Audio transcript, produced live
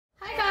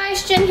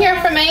question here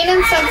from Maine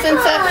and such and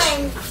such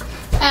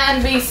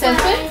and be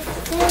scented.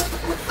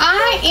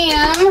 I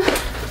am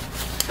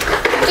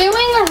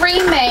doing a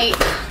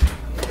remake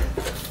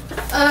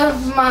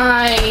of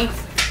my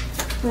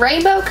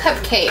rainbow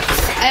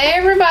cupcakes.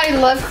 Everybody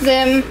loves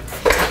them,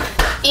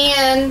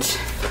 and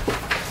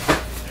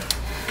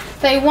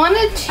they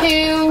wanted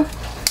to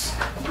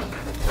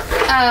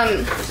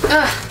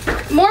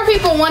more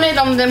people wanted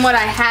them than what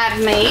I had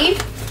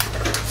made,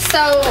 so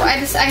I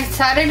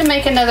decided to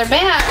make another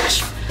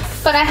batch,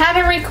 but I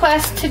had a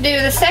request to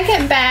do the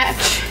second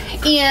batch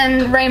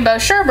in rainbow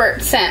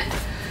sherbet scent.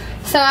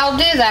 So I'll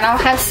do that. I'll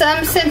have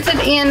some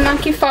scented in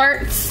monkey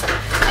farts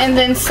and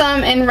then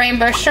some in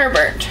rainbow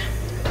sherbet.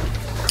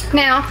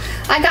 Now,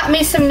 I got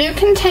me some new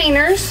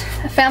containers.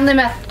 I found them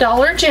at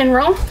Dollar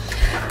General.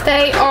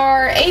 They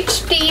are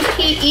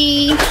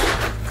HDPE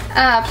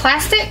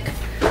plastic,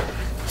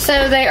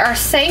 so they are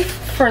safe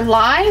for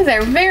lye.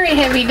 They're very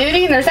heavy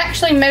duty, and there's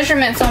actually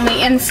measurements on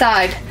the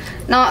inside.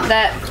 Not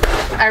that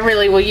I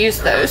really will use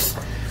those.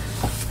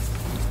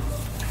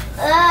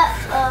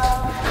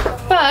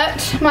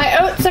 But my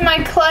oats and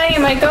my clay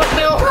and my goat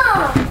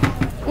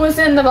milk was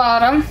in the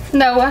bottom.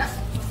 Noah,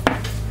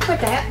 put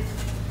that.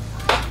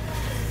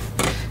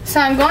 So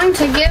I'm going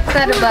to give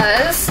that a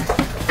buzz.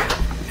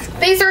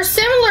 These are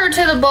similar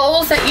to the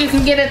bowls that you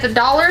can get at the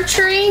Dollar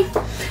Tree,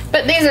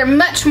 but these are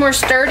much more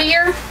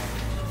sturdier.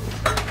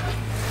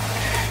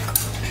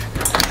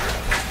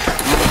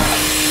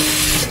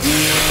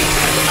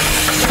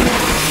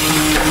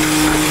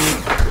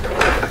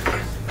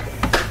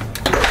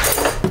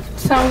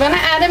 So I'm going to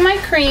add in my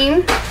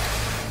cream.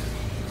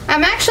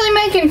 I'm actually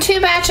making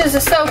 2 batches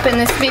of soap in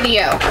this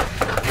video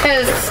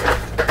because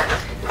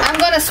I'm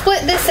going to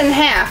split this in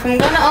half. I'm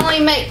going to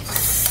only make,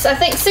 I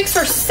think, 6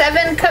 or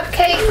 7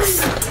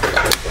 cupcakes.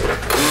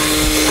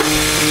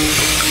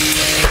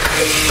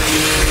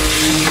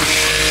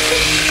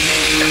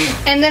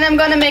 And then I'm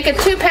going to make a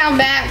 2-pound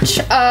batch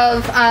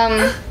of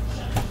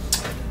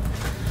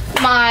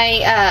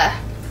my,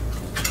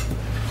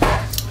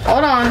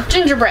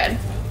 gingerbread.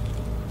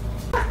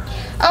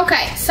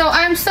 Okay, so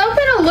I'm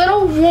soaping a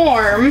little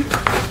warm.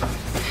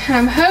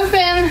 I'm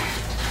hoping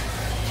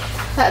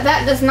that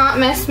that does not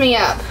mess me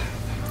up.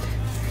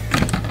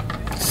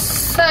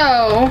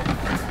 So,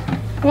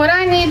 what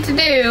I need to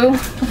do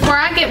before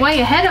I get way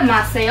ahead of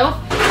myself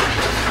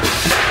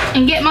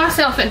and get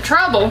myself in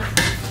trouble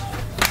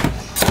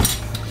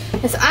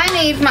is I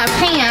need my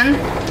pan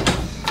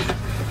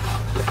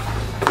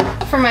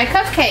for my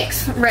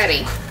cupcakes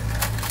ready.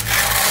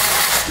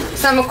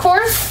 So I'm, of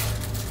course,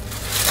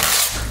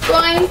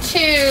 going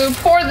to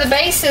pour the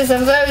bases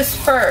of those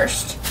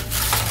first.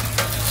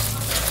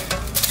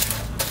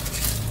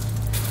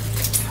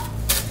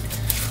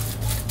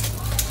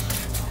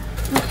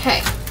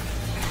 Okay,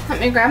 let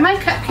me grab my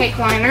cupcake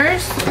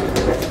liners.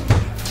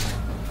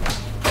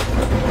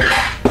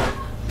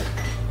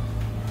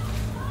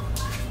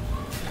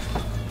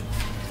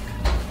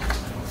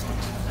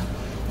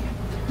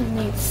 I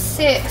need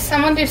 6.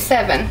 I'm gonna do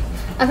 7.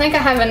 I think I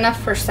have enough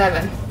for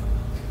 7.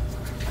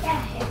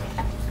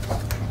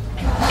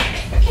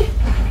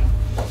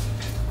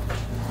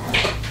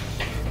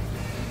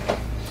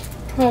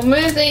 We'll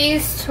move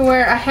these to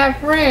where I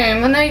have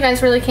room. I know you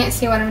guys really can't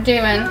see what I'm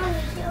doing.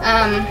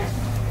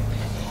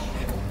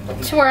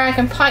 To where I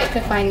can pipe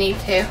if I need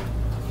to.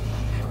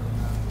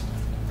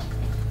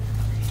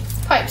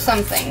 Pipe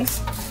some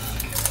things.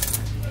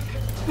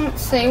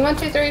 Let's see, 1,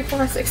 2, 3,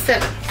 4, 6,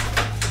 7.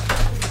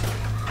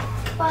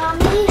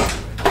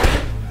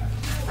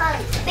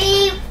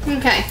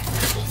 Okay,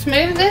 let's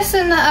move this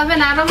in the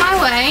oven out of my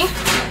way.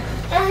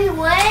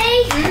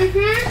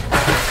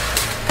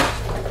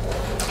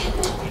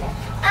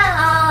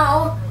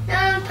 Oh,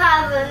 no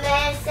problem,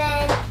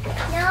 Mason.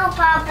 No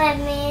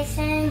problem,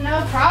 Mason.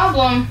 No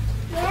problem.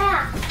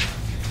 Yeah.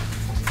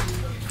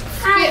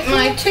 Get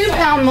my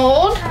 2-pound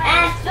mold.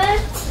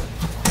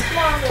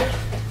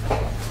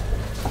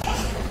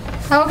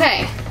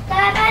 Okay.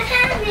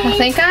 I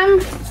think I'm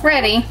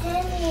ready.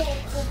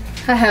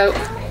 I hope.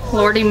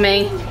 Lordy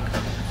me.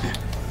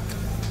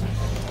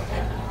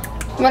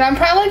 What I'm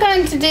probably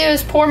going to do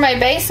is pour my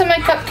base of my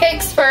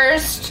cupcakes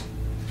first.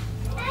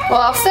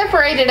 Well, I'll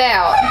separate it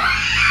out.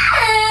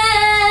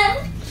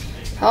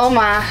 Oh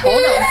my,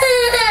 hold on.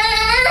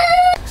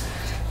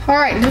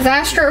 Alright,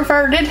 disaster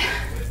averted.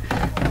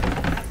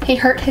 He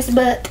hurt his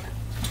butt.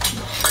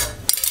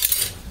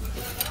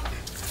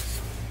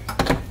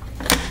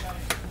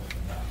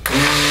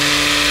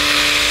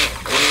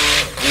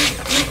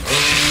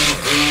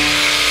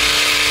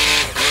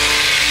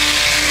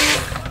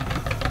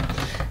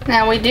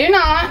 Now we do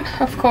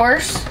not, of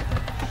course,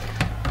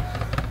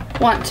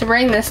 want to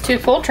bring this to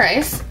full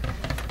trace.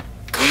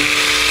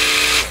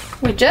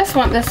 We just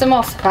want this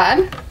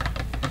emulsified.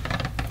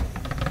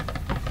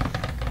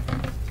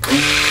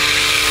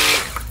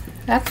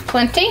 That's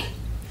plenty.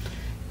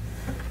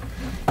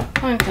 I'm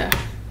going to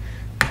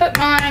put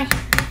my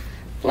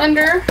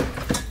blender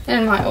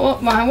in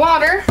my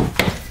water.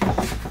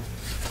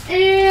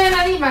 And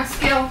I need my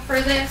scale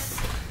for this.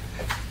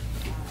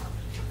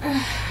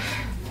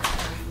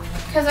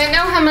 because I know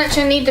how much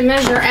I need to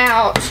measure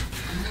out.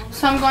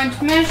 So I'm going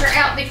to measure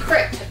out the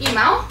correct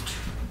amount.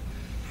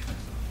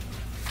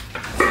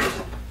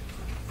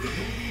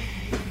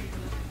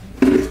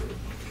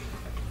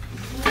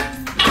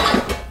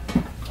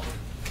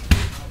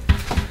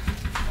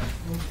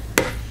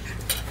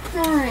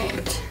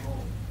 Alright.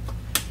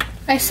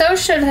 I so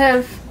should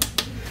have,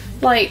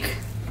 like,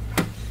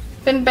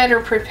 been better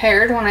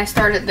prepared when I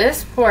started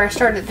this, before I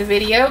started the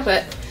video,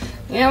 but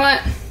you know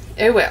what?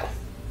 It will.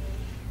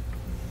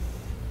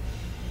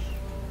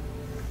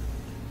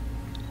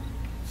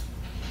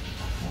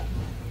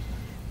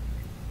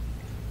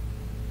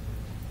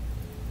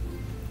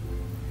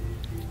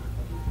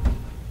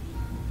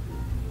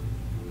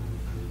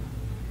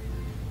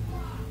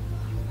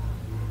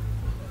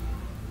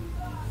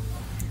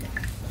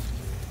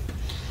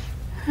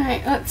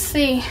 Alright, let's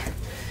see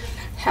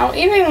how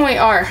even we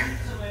are.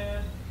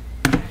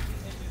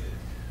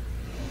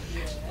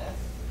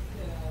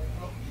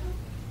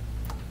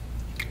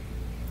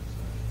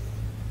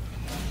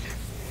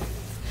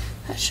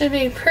 That should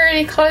be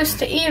pretty close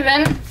to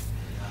even.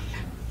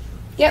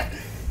 Yep.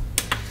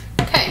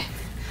 Okay,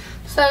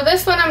 so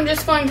this one I'm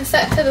just going to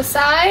set to the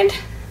side.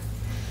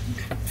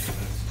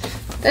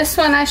 This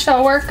one I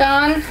shall work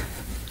on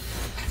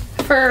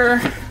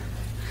for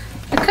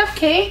the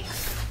cupcakes.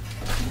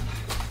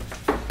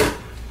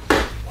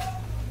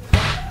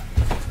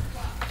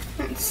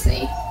 Let's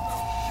see.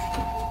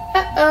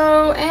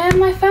 Uh-oh, and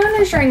my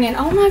phone is ringing.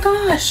 Oh my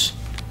gosh.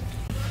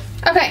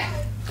 Okay,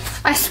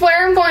 I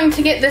swear I'm going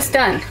to get this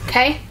done,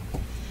 okay?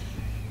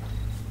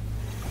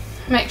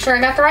 Make sure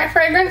I got the right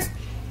fragrance.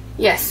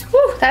 Yes,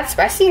 woo, that's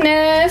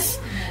spiciness.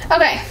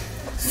 Okay,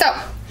 so.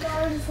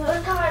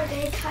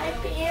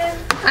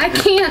 I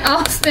can't,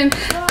 Austin.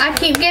 I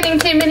keep getting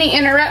too many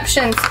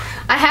interruptions.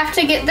 I have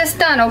to get this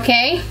done,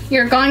 okay?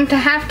 You're going to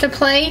have to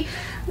play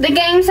the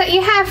games that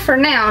you have for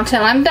now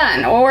until I'm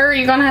done, or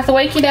you're gonna have to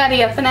wake your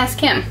daddy up and ask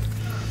him.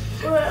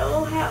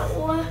 Well,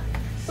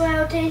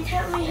 can you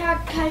tell me how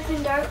to type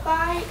in dirt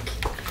bike?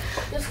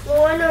 Just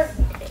one or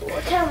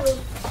tell me.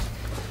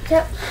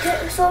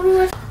 Show me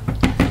what.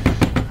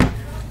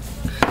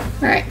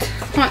 Alright,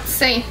 let's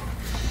see.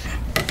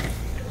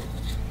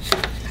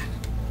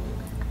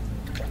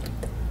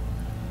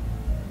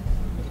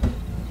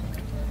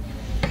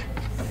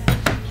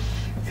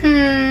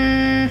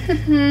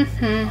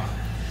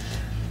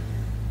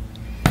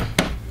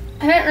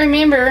 I don't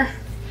remember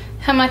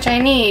how much I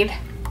need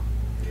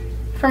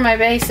for my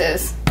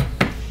bases.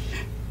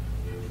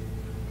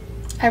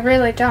 I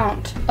really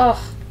don't. Ugh.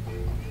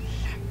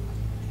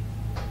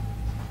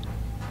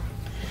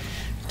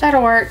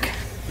 That'll work.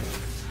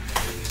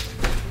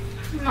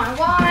 My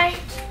white.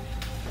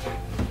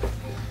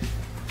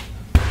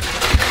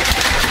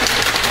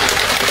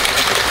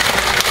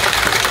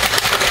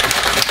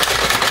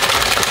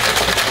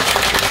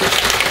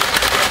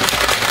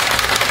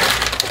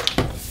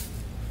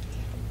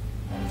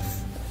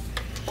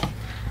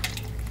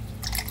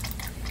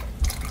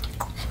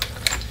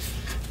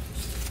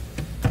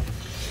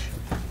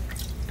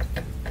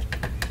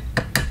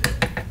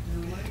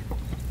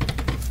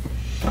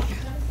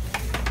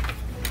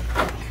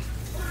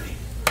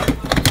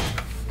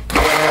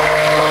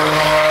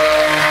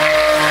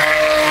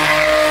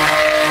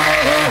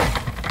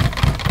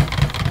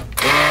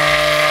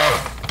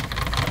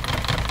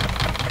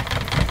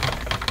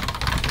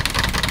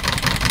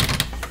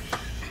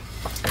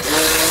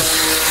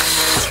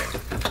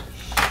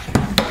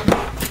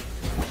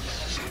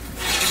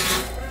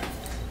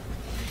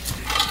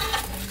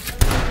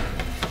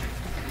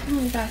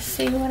 You guys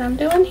see what I'm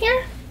doing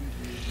here?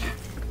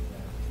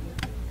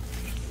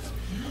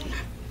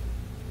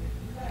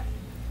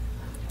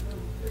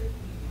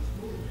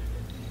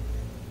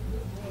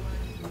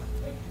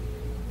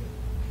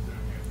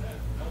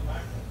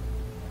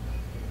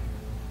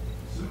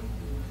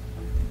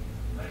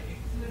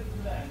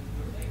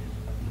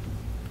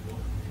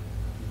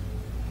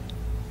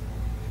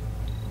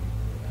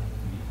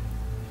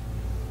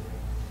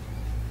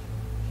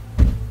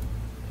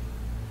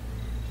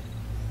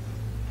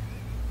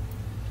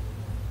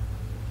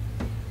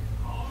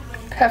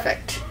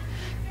 Perfect.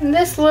 And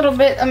this little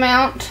bit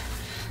amount,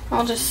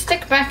 I'll just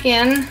stick back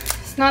in.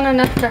 It's not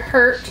enough to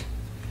hurt.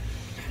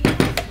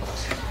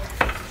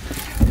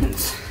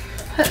 Let's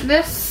put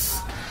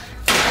this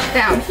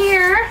down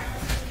here.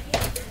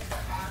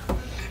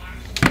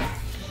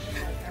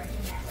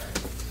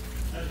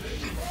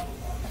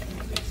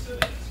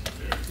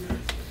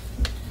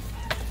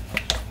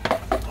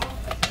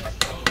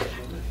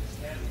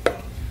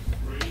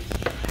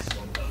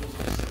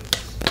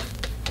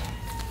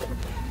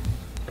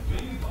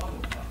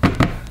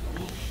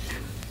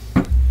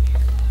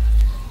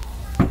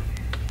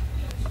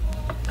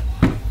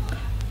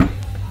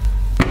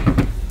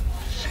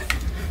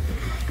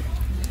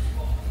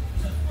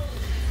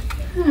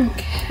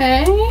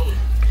 Okay,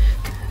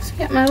 let's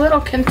get my little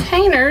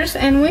containers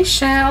and we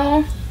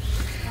shall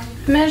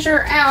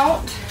measure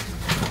out.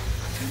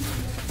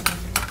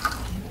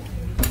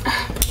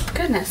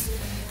 Goodness,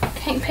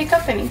 can't pick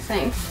up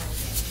anything.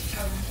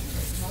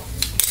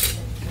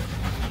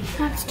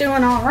 That's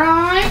doing all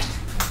right.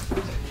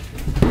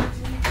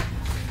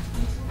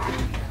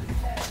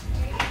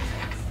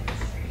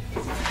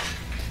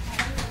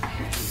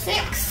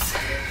 Six.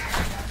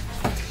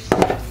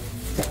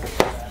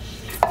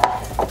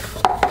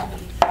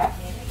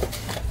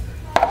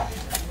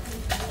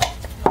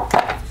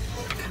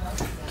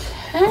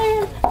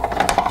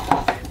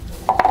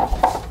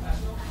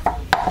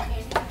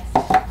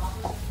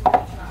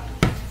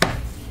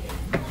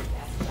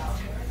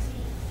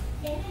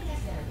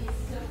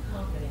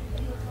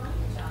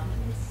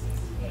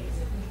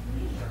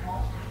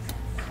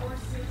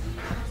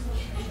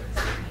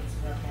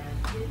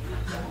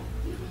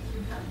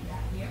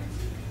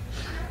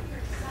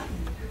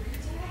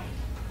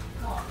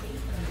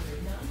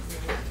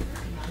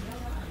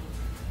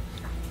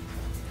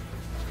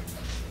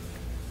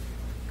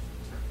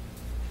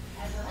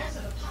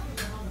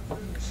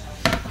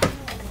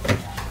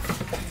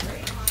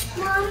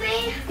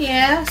 Mommy?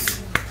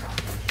 Yes?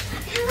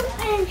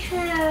 Don't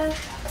have.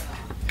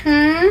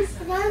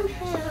 Don't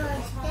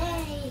have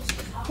stay.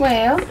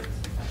 Well,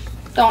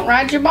 don't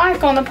ride your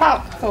bike on the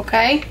pop,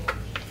 okay?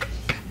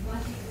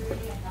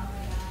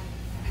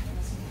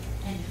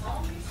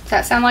 Does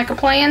that sound like a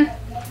plan?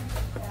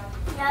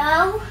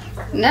 No.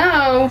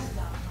 No.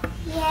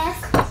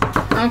 Yes.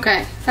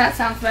 Okay, that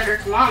sounds better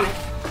to Mommy.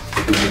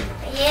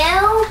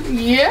 You.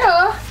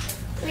 Yeah.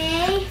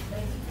 Me.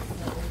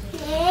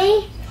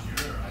 Me.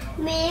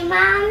 Me,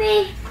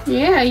 Mommy.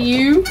 Yeah,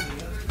 you.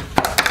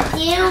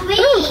 You, me.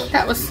 Ooh,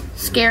 that was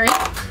scary.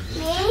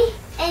 Me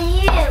and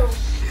you.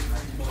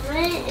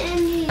 Me and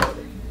you.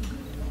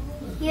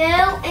 You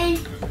and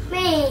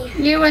me.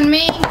 You and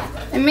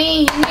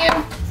me and you.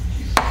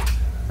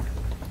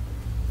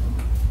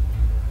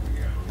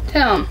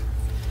 Tell them.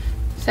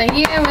 Say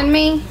you and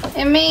me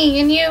and you. Me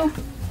and you.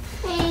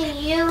 Me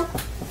and you.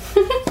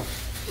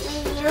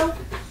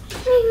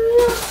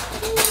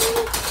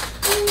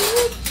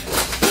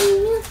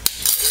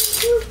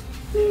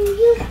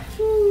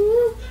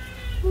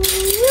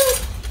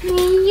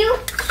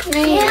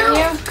 Me and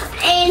you.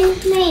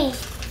 And me.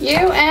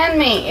 You and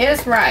me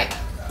is right.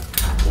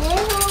 You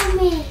and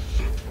me.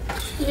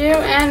 You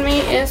and me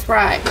is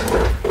right.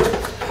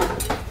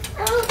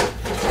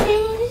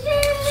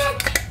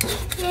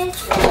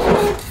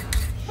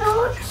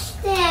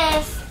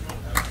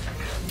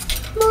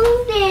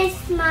 Move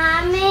this,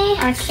 Mommy.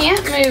 I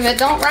can't move it.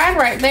 Don't ride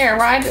right there.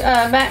 Ride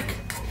back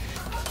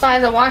by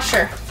the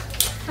washer.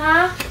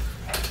 Huh?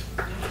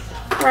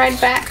 Ride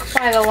back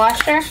by the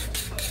washer.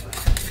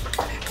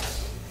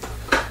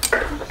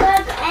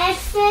 The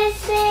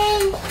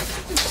processing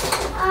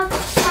of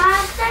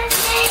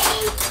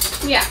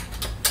processing. Yeah.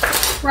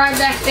 Ride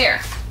back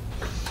there.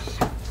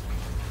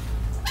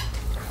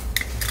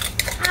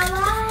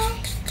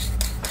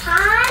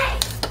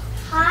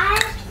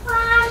 Hot,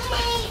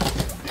 Mommy.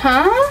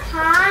 Huh?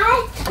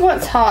 Hot?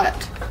 What's hot?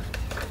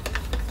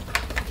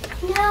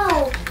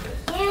 No,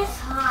 it's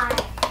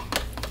hot.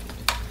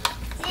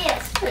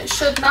 This It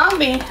should not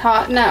be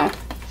hot. No.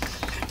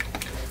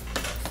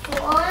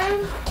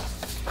 one.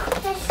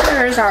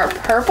 There's our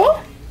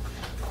purple.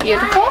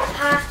 Beautiful.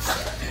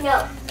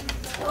 No.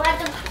 What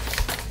the?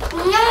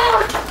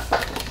 No.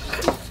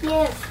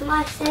 Yes,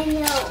 my say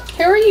no.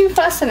 Who are you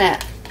fussing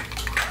at?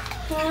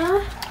 Huh?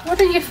 What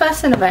are you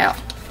fussing about?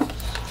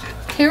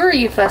 Who are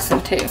you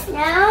fussing to?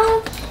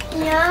 No.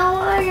 No,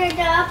 ordered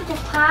up the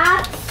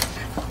pots.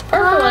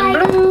 Purple and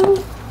blue.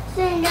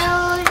 So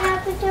no,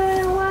 up the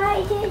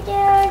white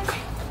dirt.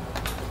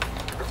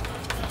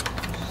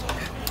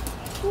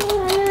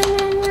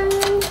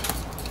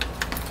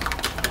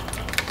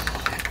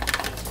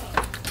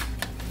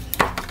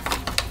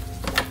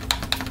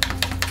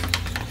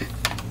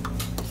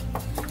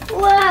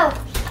 Whoa.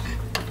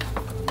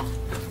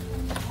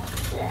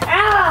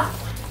 Ah.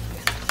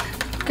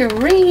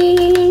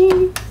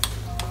 Green.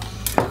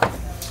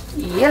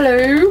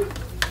 Yellow.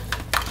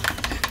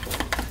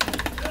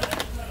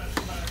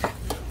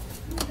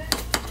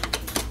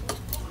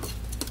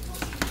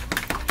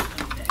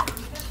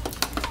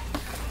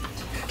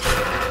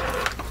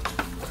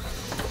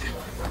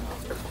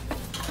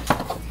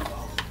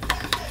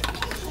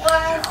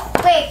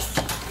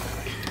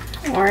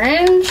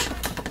 Orange.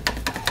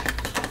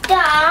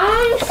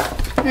 Down.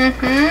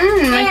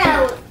 Mm-hmm.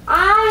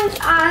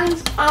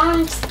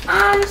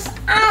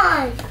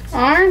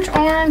 Orange. Orange,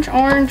 orange,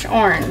 orange,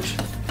 orange.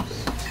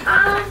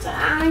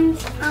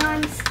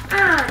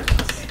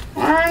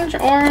 Orange,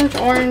 orange,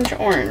 orange,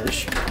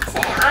 orange.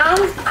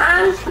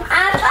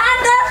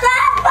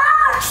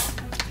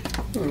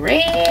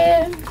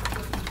 Red.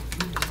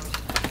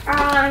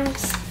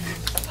 Orange.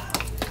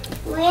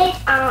 Red,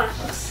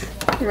 orange.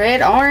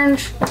 Red,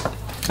 orange.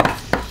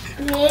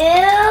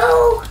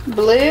 Blue.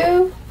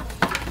 Blue.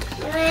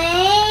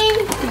 Green.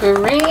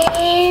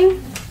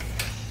 Green.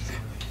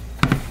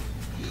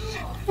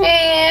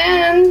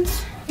 And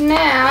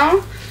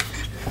now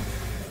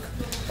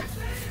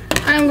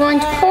I'm going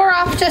to pour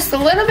off just a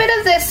little bit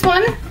of this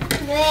one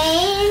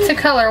Green. to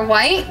color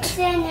white.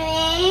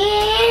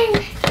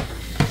 Green.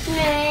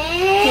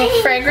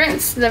 We'll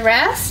fragrance the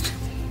rest.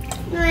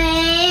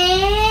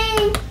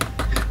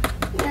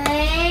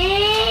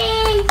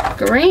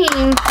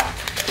 Green.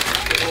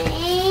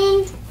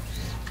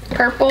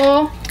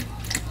 Purple.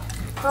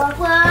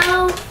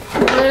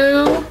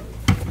 Blue.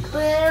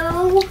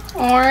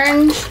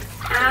 Orange.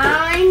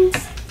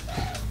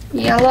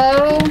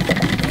 Yellow.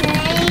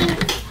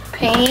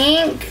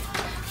 Pink.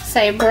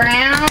 Say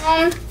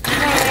brown.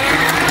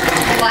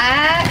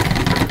 Black.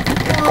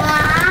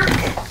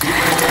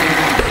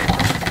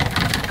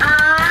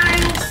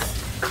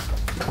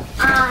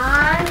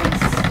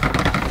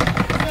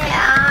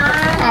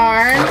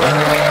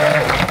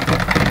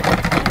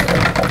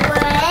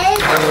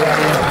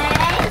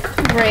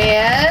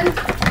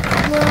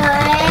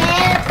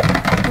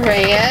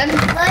 Red.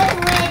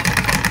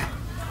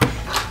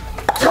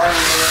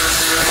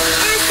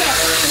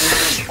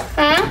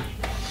 Huh?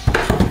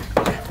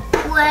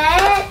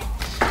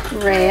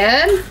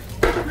 Red.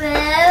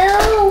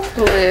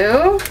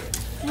 Blue.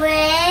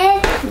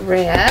 Red.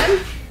 Red.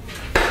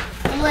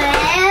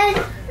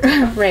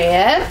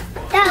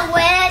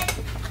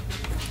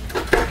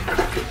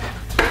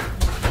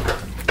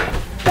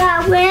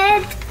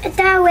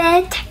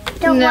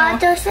 The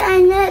water's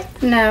in it.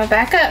 No,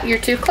 back up. You're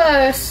too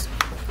close.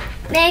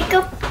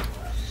 Makeup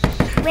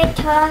with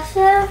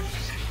Tussah.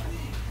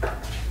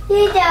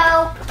 You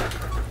know.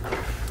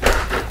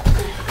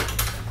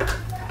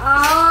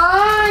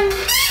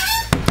 Orange.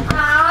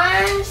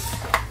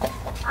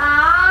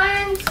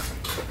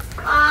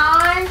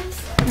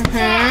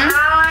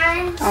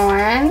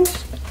 Orange.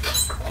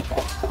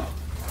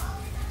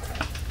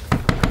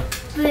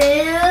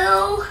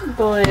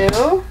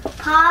 Blue.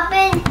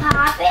 Poppin'.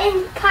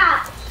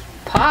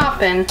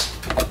 Poppin'.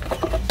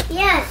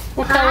 Yes.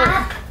 What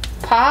color?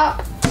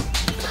 Pop.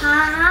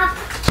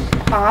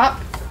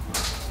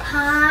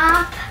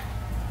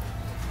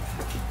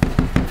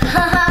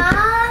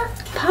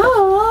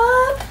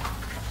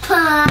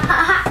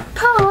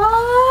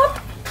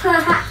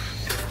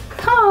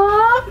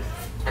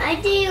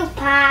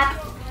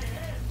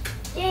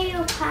 Do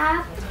you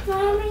pop,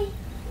 Mommy?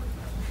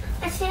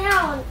 I see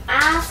how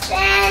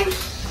Aston.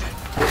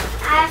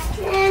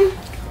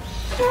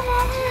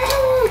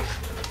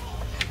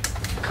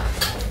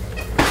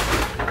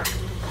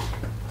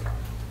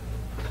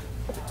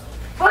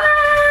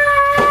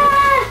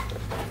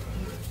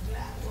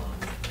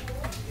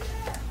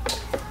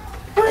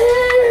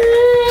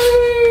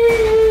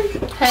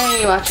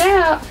 Hey, watch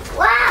out.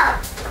 Wow.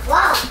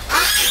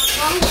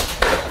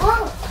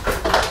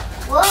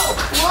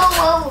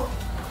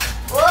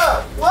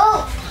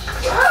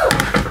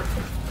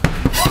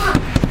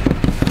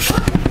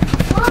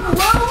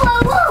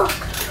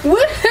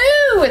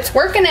 Woohoo! It's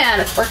working out.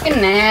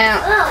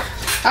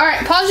 All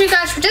right, pause you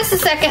guys for just a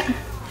second.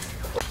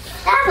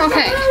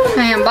 Okay,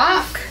 and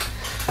back.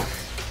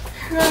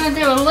 We're gonna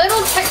do a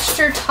little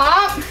texture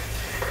top.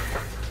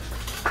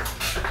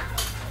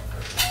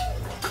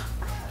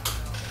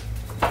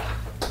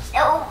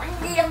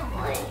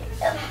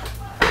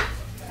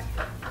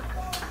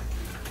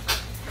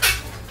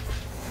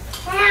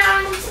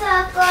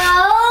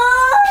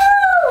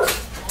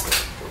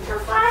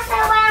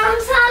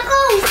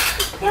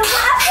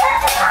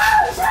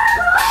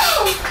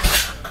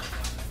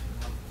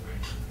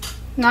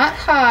 Not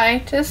high,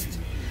 just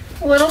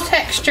a little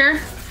texture.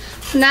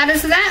 And that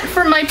is that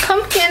for my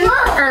pumpkin,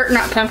 or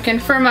not pumpkin,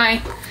 for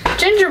my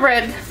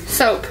gingerbread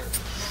soap.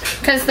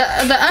 Because the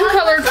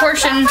uncolored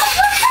portion is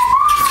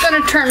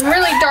going to turn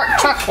really dark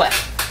chocolate.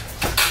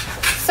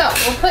 So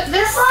we'll put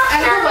this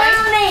out of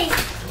the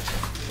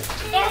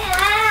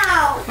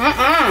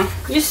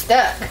way. You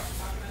stuck.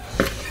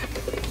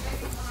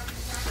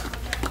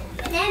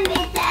 Let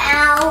me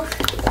out.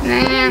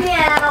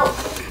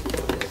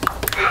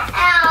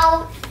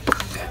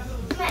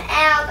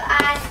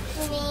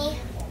 Ask me.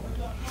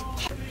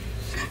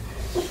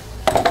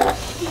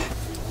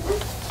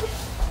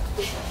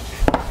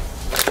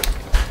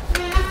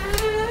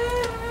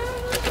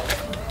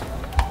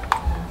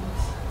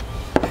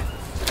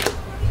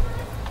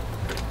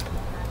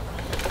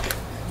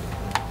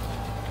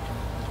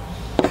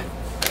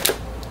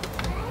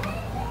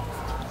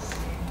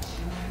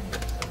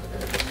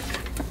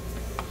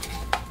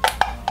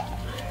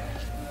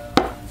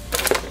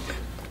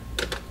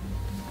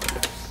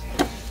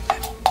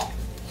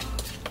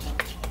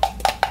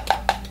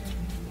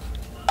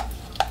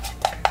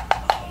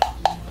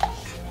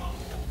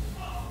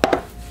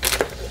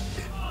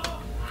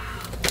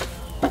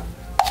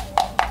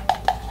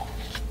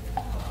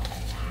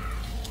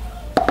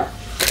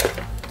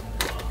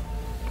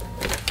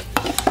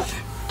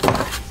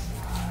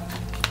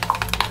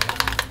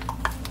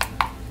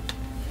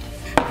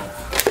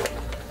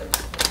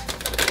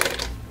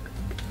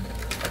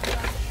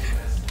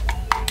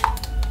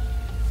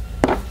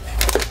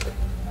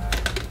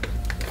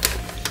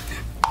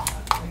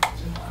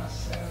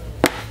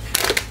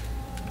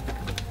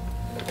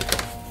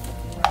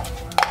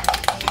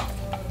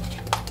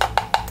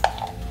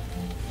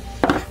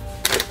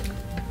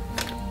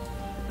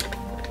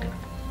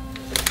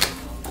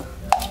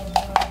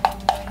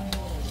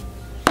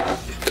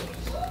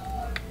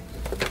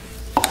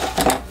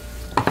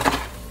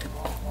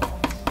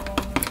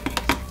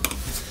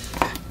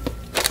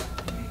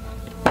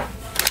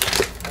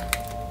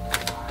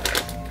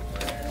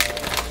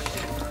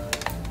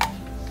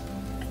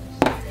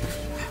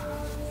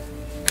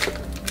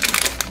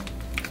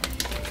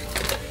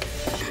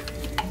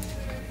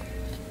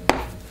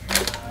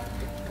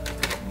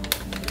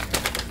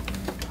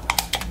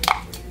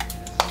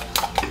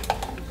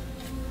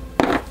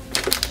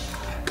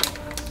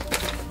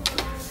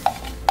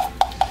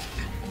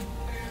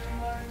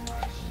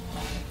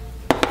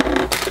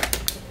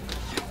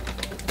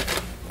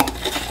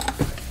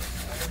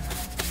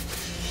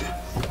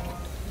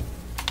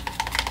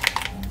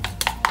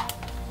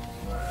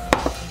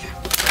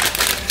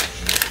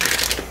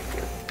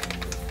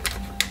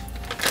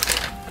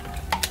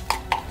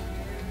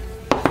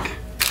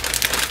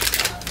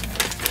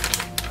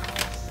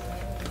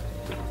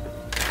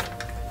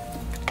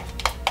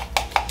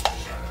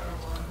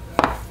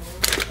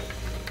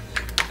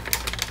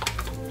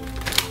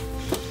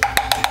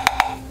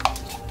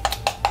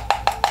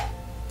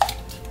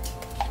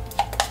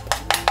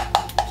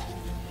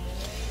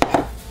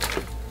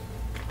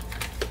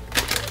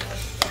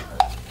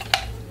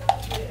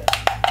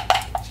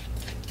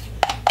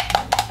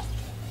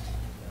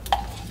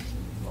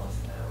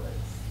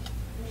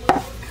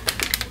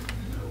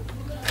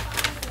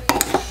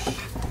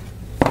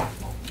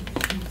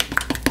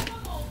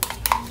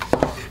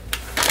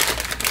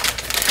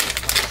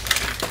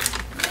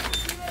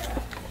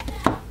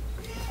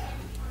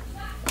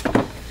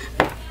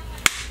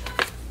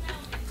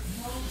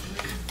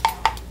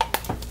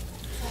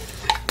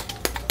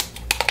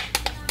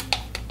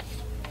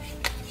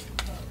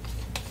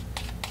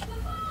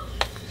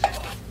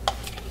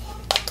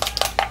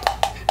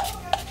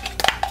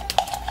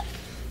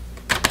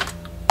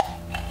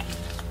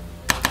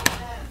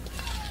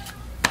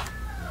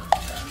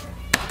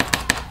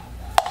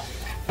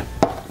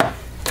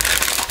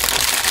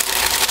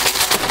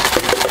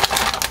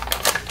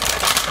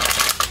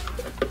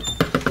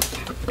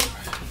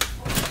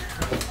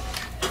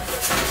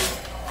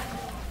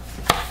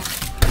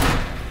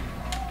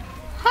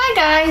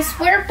 guys,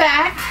 we're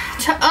back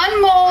to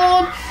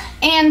unmold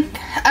and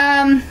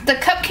the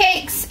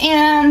cupcakes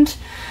and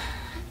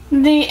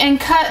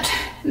cut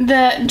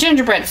the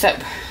gingerbread soap.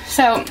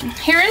 So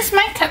here is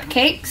my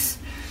cupcakes.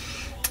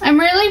 I'm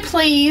really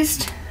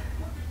pleased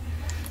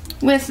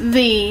with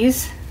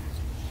these.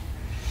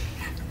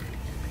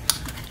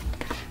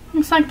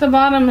 Looks like the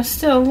bottom is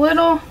still a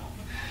little.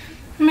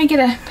 Let me get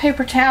a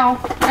paper towel.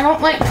 I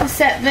don't like to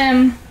set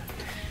them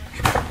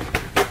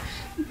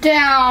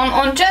down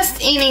on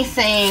just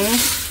anything.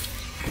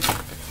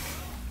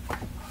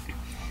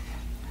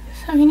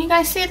 So can you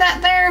guys see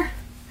that there?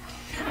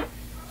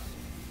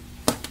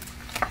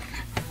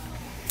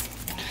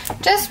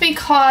 Just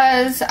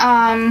because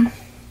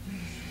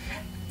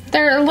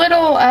they're a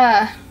little,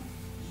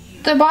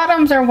 the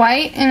bottoms are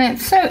white and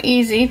it's so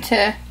easy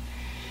to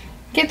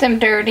get them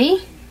dirty.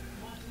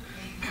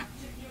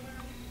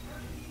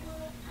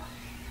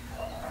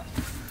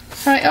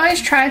 So I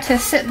always try to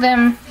sit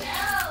them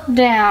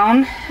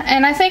down,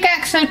 and I think I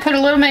actually put a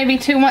little, maybe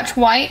too much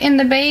white in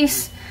the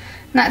base,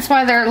 and that's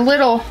why they're a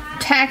little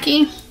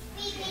tacky.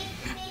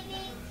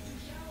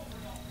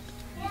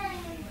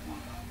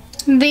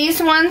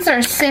 These ones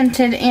are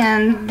scented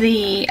in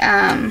the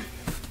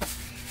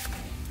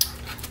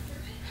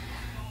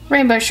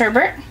rainbow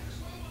sherbet.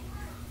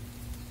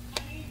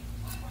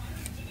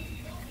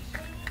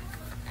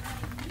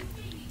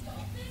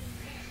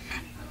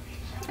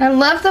 I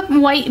love the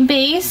white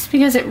base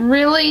because it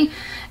really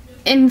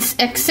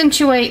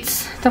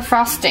accentuates the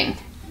frosting.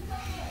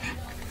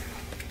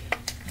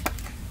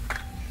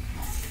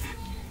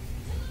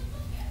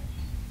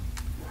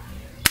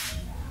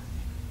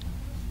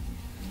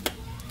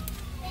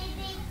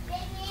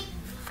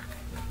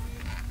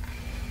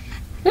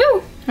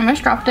 Ooh, I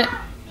almost dropped it.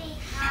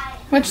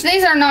 Which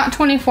these are not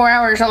 24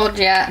 hours old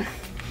yet.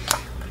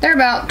 They're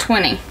about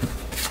 20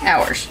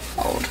 hours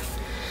old.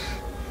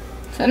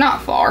 So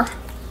not far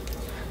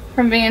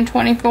from being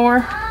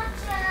 24.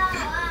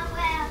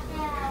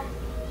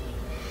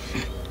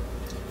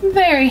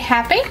 Very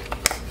happy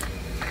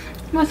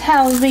with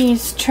how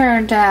these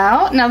turned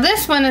out. Now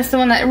this one is the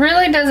one that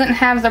really doesn't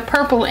have the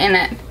purple in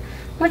it,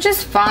 which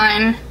is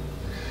fine.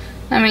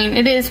 I mean,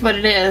 it is what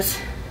it is.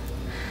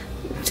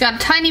 It's got a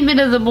tiny bit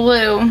of the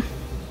blue.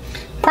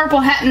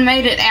 Purple hadn't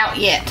made it out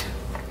yet.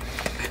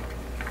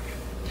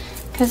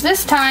 Because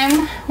this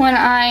time when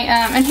I,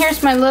 and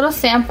here's my little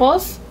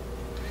samples.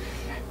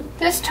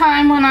 This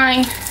time when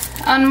I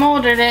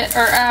unmolded it,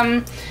 or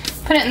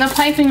put it in the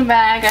piping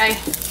bag, I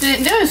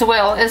didn't do as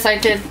well as I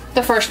did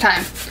the first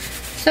time.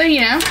 So, you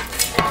know,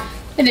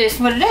 it is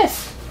what it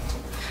is.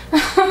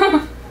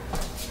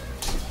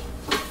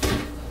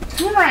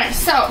 Alright,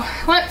 so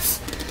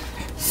let's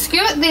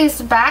scoot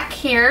these back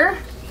here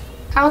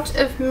out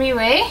of my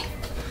way.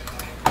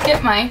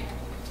 Get my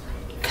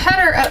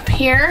cutter up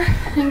here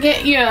and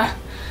get you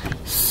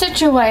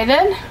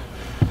situated.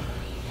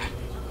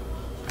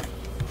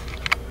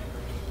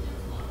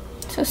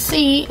 To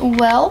see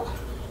well.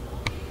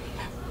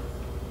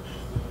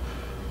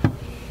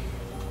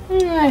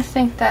 I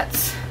think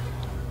that's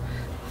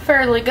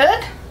fairly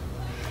good.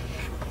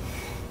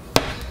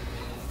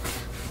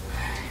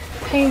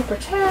 Paper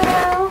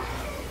towel.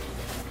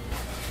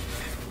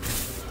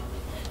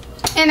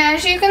 And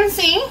as you can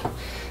see,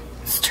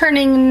 it's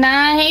turning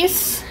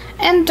nice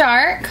and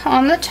dark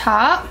on the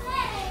top.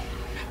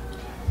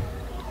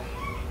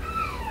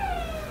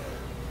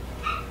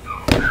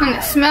 And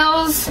it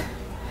smells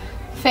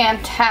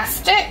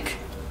fantastic.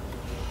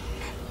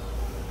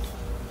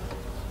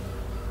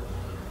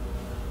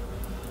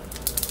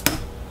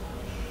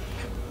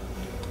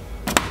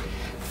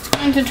 It's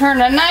going to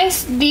turn a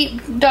nice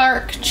deep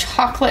dark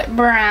chocolate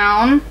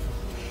brown.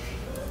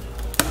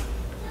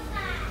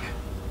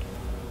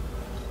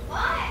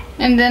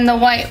 And then the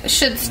white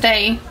should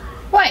stay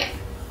white.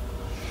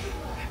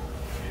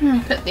 I'm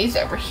gonna put these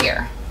over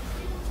here.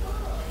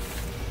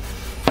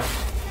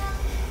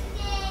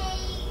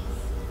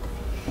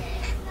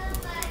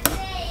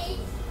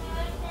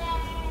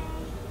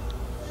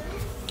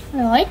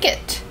 I like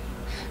it.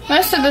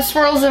 Most of the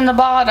swirl's in the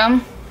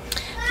bottom,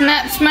 and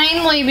that's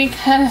mainly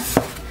because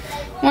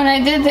when I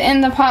did the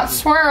in the pot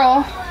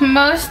swirl,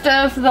 most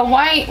of the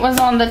white was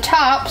on the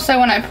top, so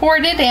when I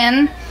poured it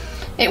in,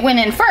 it went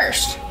in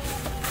first.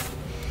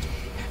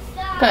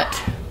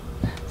 But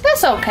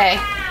that's okay.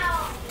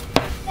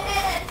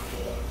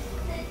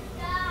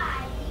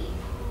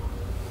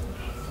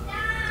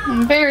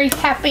 I'm very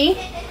happy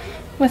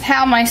with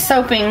how my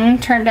soaping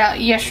turned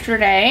out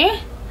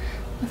yesterday.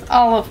 With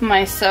all of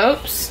my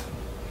soaps.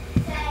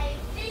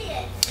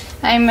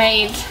 I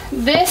made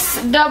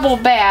this double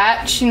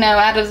batch, you know,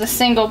 out of the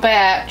single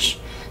batch,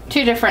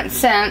 2 different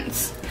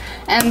scents.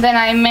 And then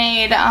I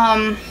made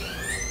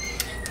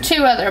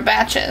 2 other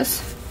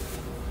batches.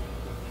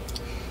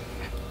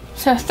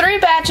 So 3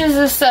 batches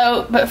of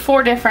soap, but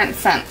 4 different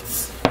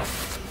scents.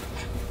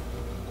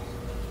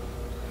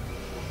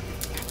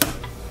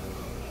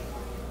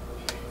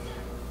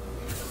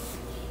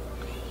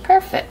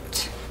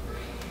 Perfect.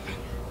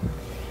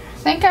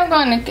 I think I'm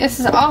going to, this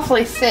is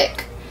awfully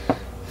thick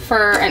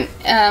for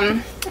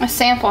a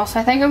sample, so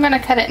I think I'm going to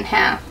cut it in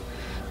half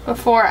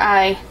before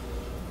I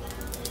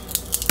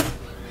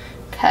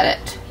cut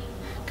it.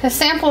 Because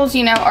samples,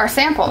 you know, are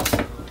samples.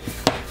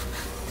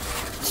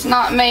 It's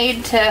not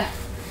made to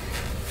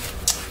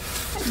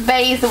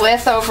bathe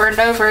with over and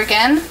over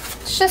again.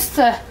 It's just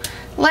to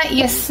let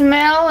you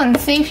smell and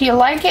see if you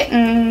like it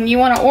and you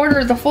want to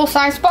order the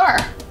full-size bar.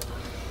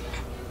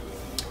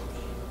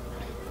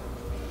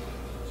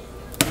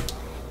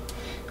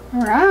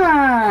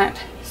 Alright,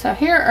 so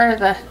here are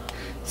the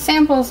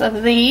samples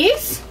of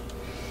these.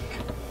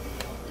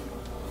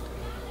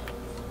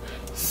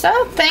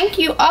 So thank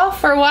you all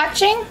for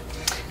watching.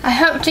 I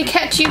hope to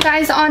catch you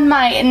guys on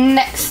my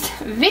next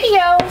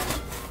video.